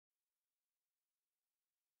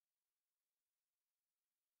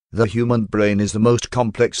The human brain is the most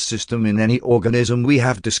complex system in any organism we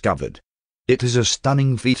have discovered. It is a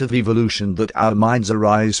stunning feat of evolution that our minds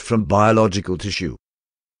arise from biological tissue.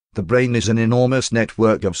 The brain is an enormous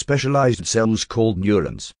network of specialized cells called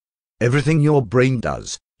neurons. Everything your brain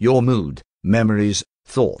does, your mood, memories,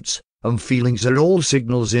 thoughts, and feelings are all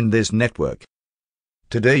signals in this network.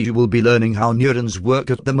 Today you will be learning how neurons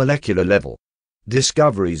work at the molecular level.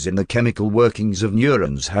 Discoveries in the chemical workings of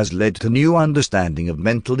neurons has led to new understanding of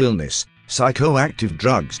mental illness, psychoactive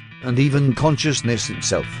drugs, and even consciousness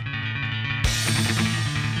itself.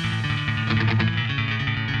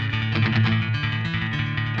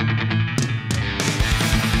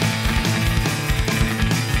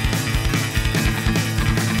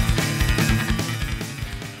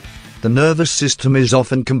 The nervous system is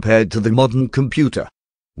often compared to the modern computer.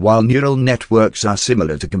 While neural networks are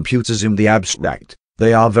similar to computers in the abstract,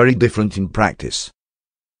 they are very different in practice.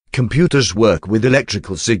 Computers work with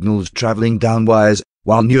electrical signals traveling down wires,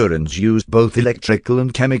 while neurons use both electrical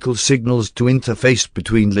and chemical signals to interface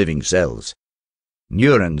between living cells.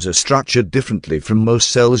 Neurons are structured differently from most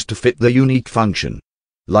cells to fit their unique function.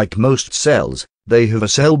 Like most cells, they have a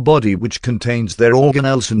cell body which contains their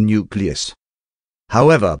organelles and nucleus.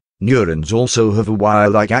 However, neurons also have a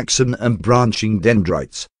wire-like axon and branching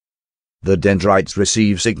dendrites. The dendrites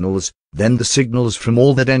receive signals, then the signals from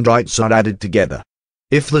all the dendrites are added together.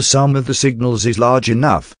 If the sum of the signals is large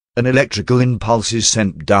enough, an electrical impulse is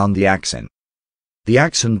sent down the axon. The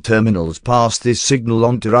axon terminals pass this signal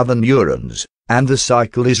on to other neurons, and the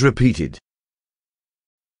cycle is repeated.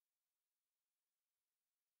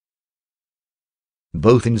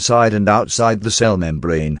 Both inside and outside the cell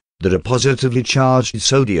membrane, there are positively charged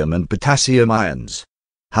sodium and potassium ions.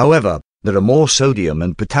 However, there are more sodium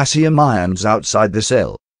and potassium ions outside the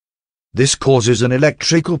cell. This causes an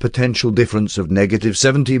electrical potential difference of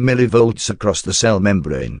 -70 millivolts across the cell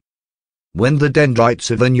membrane. When the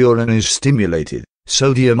dendrites of a neuron is stimulated,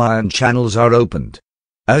 sodium ion channels are opened.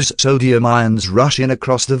 As sodium ions rush in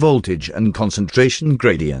across the voltage and concentration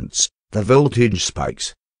gradients, the voltage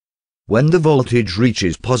spikes. When the voltage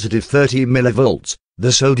reaches +30 millivolts,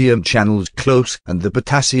 the sodium channels close and the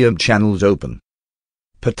potassium channels open.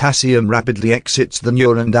 Potassium rapidly exits the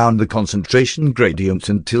neuron down the concentration gradient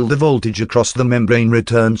until the voltage across the membrane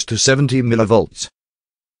returns to 70 millivolts.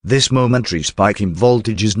 This momentary spike in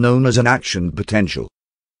voltage is known as an action potential.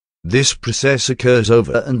 This process occurs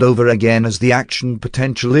over and over again as the action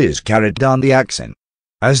potential is carried down the axon.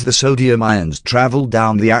 As the sodium ions travel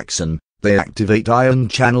down the axon, they activate ion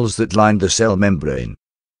channels that line the cell membrane.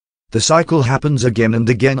 The cycle happens again and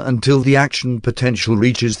again until the action potential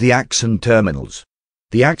reaches the axon terminals.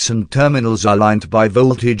 The axon terminals are lined by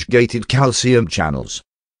voltage-gated calcium channels.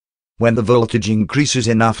 When the voltage increases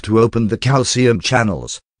enough to open the calcium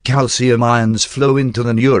channels, calcium ions flow into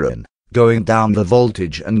the neuron, going down the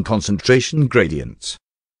voltage and concentration gradients.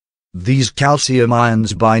 These calcium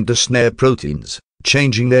ions bind to snare proteins,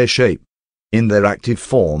 changing their shape. In their active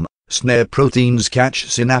form, snare proteins catch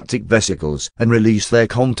synaptic vesicles and release their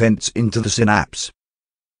contents into the synapse.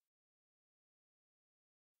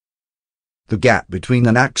 The gap between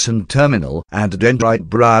an axon terminal and a dendrite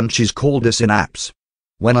branch is called a synapse.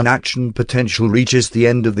 When an action potential reaches the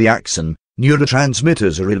end of the axon,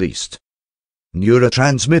 neurotransmitters are released.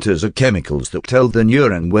 Neurotransmitters are chemicals that tell the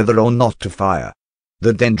neuron whether or not to fire.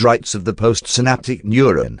 The dendrites of the postsynaptic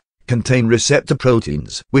neuron contain receptor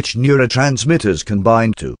proteins which neurotransmitters can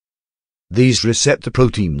bind to. These receptor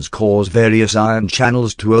proteins cause various ion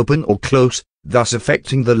channels to open or close, thus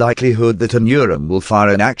affecting the likelihood that a neuron will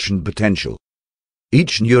fire an action potential.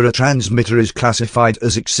 Each neurotransmitter is classified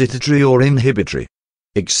as excitatory or inhibitory.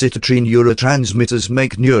 Excitatory neurotransmitters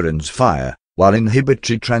make neurons fire, while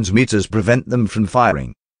inhibitory transmitters prevent them from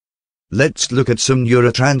firing. Let's look at some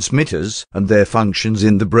neurotransmitters and their functions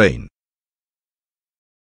in the brain.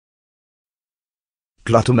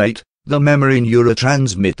 Glutamate, the memory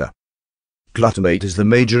neurotransmitter. Glutamate is the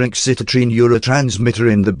major excitatory neurotransmitter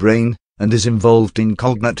in the brain, and is involved in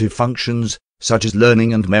cognitive functions, such as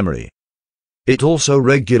learning and memory. It also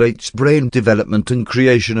regulates brain development and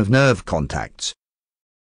creation of nerve contacts.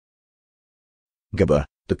 GABA,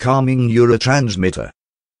 the calming neurotransmitter.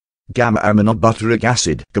 Gamma-aminobutyric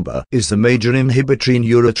acid GABA is the major inhibitory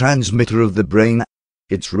neurotransmitter of the brain.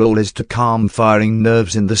 Its role is to calm firing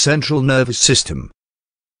nerves in the central nervous system.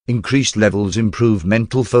 Increased levels improve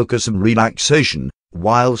mental focus and relaxation,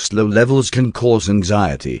 while low levels can cause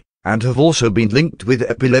anxiety, and have also been linked with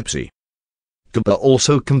epilepsy. GABA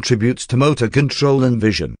also contributes to motor control and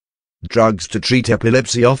vision. Drugs to treat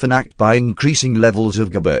epilepsy often act by increasing levels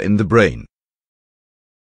of GABA in the brain.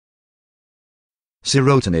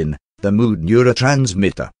 Serotonin, the mood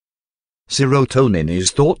neurotransmitter. Serotonin is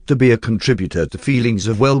thought to be a contributor to feelings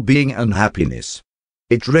of well-being and happiness.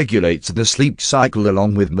 It regulates the sleep cycle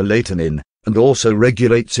along with melatonin, and also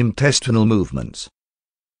regulates intestinal movements.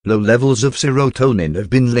 Low levels of serotonin have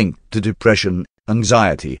been linked to depression,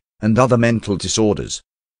 anxiety, and other mental disorders.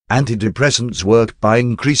 Antidepressants work by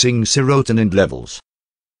increasing serotonin levels.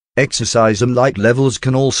 Exercise and light levels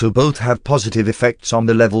can also both have positive effects on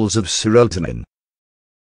the levels of serotonin.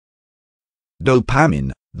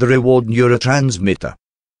 Dopamine, the reward neurotransmitter.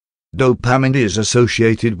 Dopamine is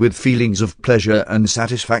associated with feelings of pleasure and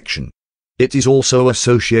satisfaction. It is also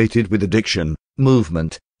associated with addiction,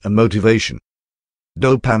 movement, and motivation.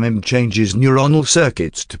 Dopamine changes neuronal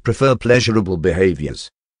circuits to prefer pleasurable behaviors.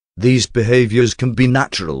 These behaviors can be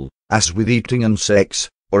natural, as with eating and sex,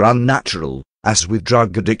 or unnatural, as with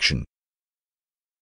drug addiction.